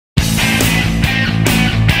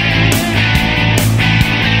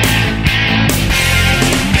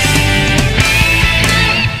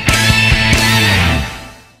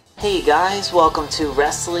guys, welcome to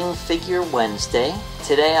Wrestling Figure Wednesday.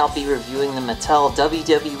 Today I'll be reviewing the Mattel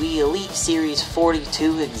WWE Elite Series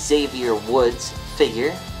 42 Xavier Woods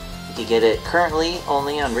figure. You can get it currently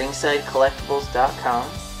only on ringsidecollectibles.com.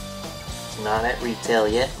 It's not at retail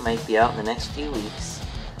yet, might be out in the next few weeks.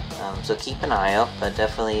 So keep an eye out, but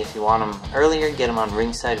definitely if you want them earlier, get them on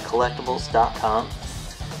ringsidecollectibles.com.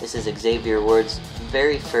 This is Xavier Woods'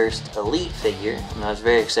 very first Elite figure, and I was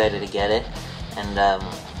very excited to get it. And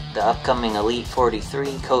the upcoming Elite 43,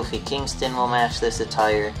 Kofi Kingston will match this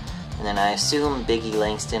attire, and then I assume Biggie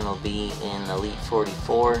Langston will be in Elite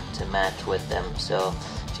 44 to match with them. So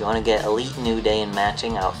if you want to get Elite New Day and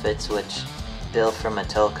matching outfits, which Bill from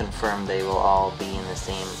Mattel confirmed they will all be in the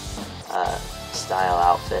same style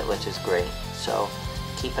outfit, which is great. So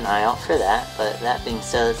keep an eye out for that. But that being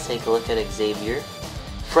said, let's take a look at Xavier.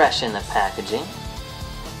 Fresh in the packaging.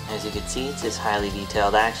 As you can see, it's his highly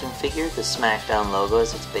detailed action figure. The SmackDown logo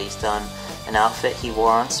is it's based on an outfit he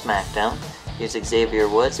wore on SmackDown. Here's Xavier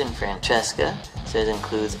Woods and Francesca. It says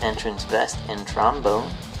includes entrance vest and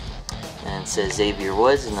trombone. And it says Xavier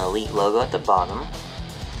Woods and the Elite logo at the bottom.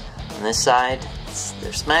 On this side, it's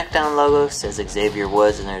their SmackDown logo. It says Xavier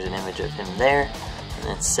Woods and there's an image of him there. And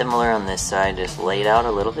it's similar on this side, just laid out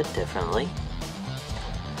a little bit differently.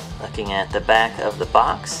 Looking at the back of the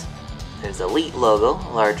box, there's the Elite logo,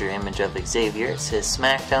 a larger image of Xavier. It says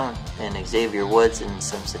SmackDown and Xavier Woods and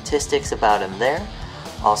some statistics about him there.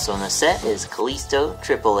 Also in the set is Kalisto,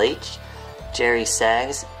 Triple H, Jerry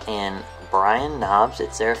Sags, and Brian Knobbs.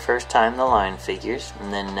 It's their first time the line figures.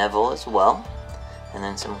 And then Neville as well. And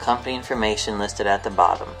then some company information listed at the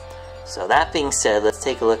bottom. So that being said, let's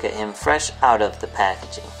take a look at him fresh out of the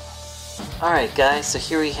packaging. Alright guys, so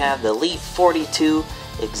here we have the Elite 42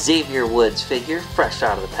 Xavier Woods figure, fresh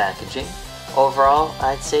out of the packaging. Overall,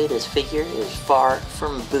 I'd say this figure is far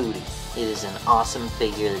from booty. It is an awesome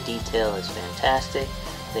figure. The detail is fantastic.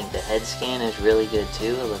 I think the head scan is really good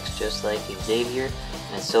too. It looks just like Xavier,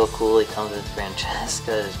 and it's so cool. It comes with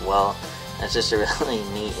Francesca as well. That's just a really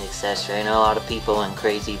neat accessory. I know a lot of people went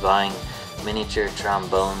crazy buying miniature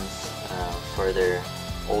trombones for their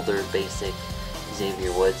older basic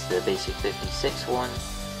Xavier Woods, the basic 56 one.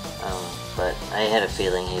 But I had a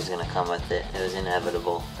feeling he was going to come with it. It was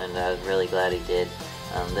inevitable, and I was really glad he did.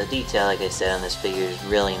 The detail, like I said, on this figure is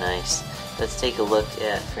really nice. Let's take a look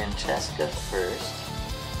at Francesca first.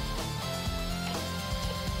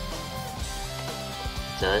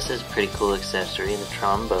 So this is a pretty cool accessory, the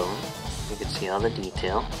trombone. You can see all the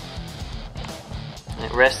detail.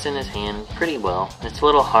 It rests in his hand pretty well. It's a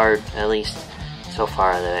little hard, at least so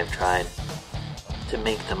far that I've tried, to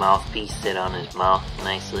make the mouthpiece sit on his mouth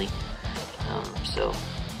nicely. So,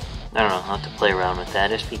 I don't know, I'll have to play around with that,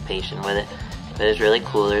 just be patient with it. But it's really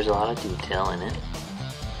cool, there's a lot of detail in it.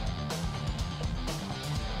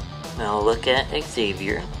 Now look at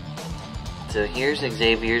Xavier. So here's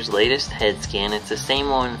Xavier's latest head scan. It's the same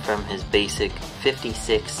one from his basic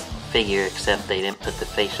 56 figure, except they didn't put the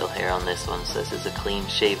facial hair on this one, so this is a clean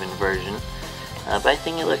shaven version. But I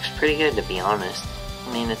think it looks pretty good, to be honest.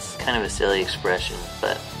 I mean, it's kind of a silly expression,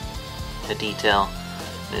 but the detail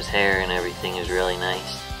in his hair and everything is really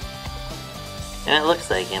nice. And it looks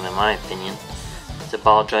like him, in my opinion. It's a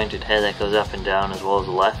ball jointed head that goes up and down as well as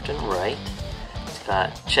left and right. It's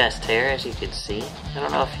got chest hair, as you can see. I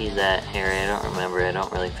don't know if he's that hairy, I don't remember. I don't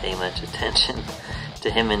really pay much attention to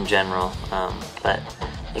him in general. But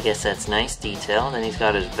I guess that's nice detail. Then he's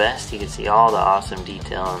got his vest. You can see all the awesome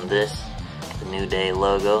detail on this. The New Day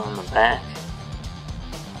logo on the back.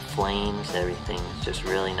 Flames, everything is just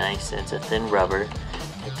really nice. It's a thin rubber.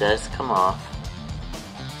 It does come off.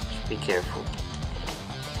 Just be careful.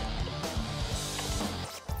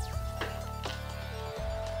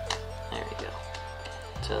 There we go.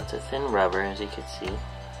 So it's a thin rubber, as you can see.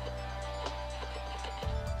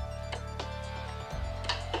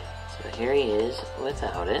 So here he is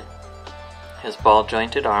without it. Has ball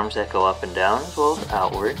jointed arms that go up and down as well as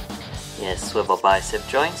outward. He has swivel bicep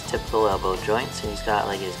joints, typical elbow joints, and he's got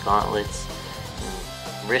like his gauntlets,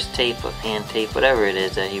 and wrist tape, or hand tape, whatever it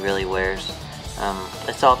is that he really wears.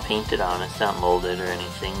 It's all painted on, it's not molded or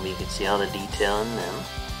anything, but you can see all the detail in them.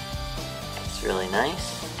 It's really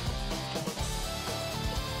nice.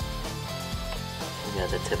 You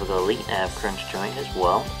got the typical Elite ab crunch joint as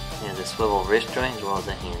well. He has a swivel wrist joint as well as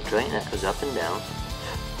a hand joint that goes up and down.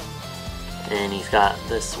 And he's got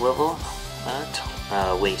the swivel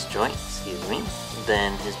waist joint, excuse me.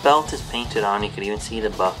 Then his belt is painted on. You could even see the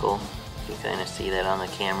buckle. You can kind of see that on the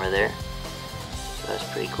camera there. So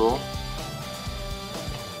that's pretty cool.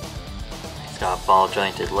 He's got ball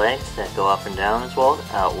jointed legs that go up and down as well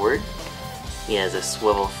as outward. He has a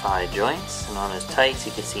swivel thigh joints, and on his tights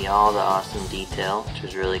you can see all the awesome detail, which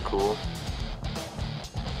is really cool.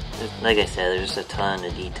 Like I said, there's just a ton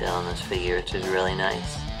of detail in this figure, which is really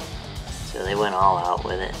nice. So they went all out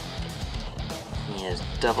with it. He has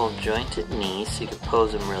double jointed knees, so you can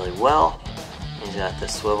pose him really well. He's got the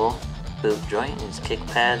swivel boot joint and his kick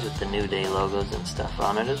pads with the New Day logos and stuff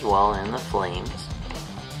on it as well, and the flames.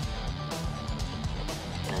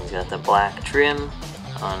 And he's got the black trim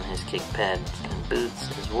on his kick pads and boots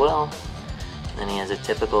as well. Then he has a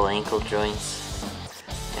typical ankle joints.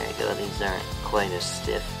 There you go, these aren't quite as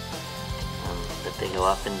stiff, but they go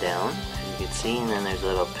up and down, as you can see, and then there's a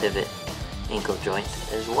little pivot ankle joint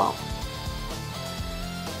as well.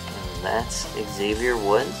 And that's Xavier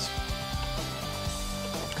Woods.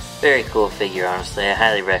 Very cool figure, honestly. I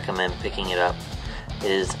highly recommend picking it up.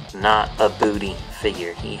 It is not a booty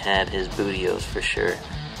figure. He had his bootios for sure.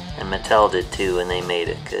 And Mattel did too when they made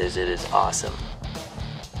it, because it is awesome.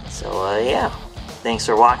 So yeah, thanks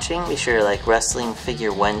for watching. Be sure to like Wrestling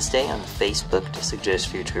Figure Wednesday on Facebook to suggest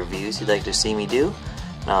future reviews you'd like to see me do.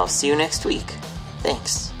 And I'll see you next week.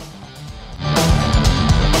 Thanks.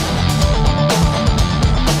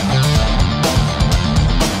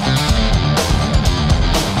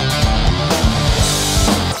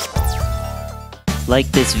 Like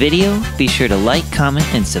this video? Be sure to like, comment,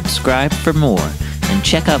 and subscribe for more. And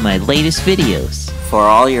check out my latest videos. For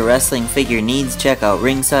all your wrestling figure needs, check out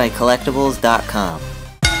ringsidecollectibles.com.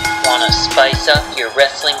 Want to spice up your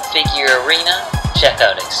wrestling figure arena? Check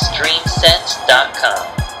out extremesense.com.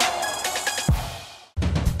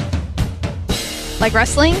 Like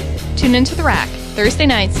wrestling? Tune into The Rack, Thursday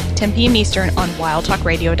nights, 10 p.m. Eastern on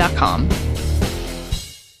wildtalkradio.com.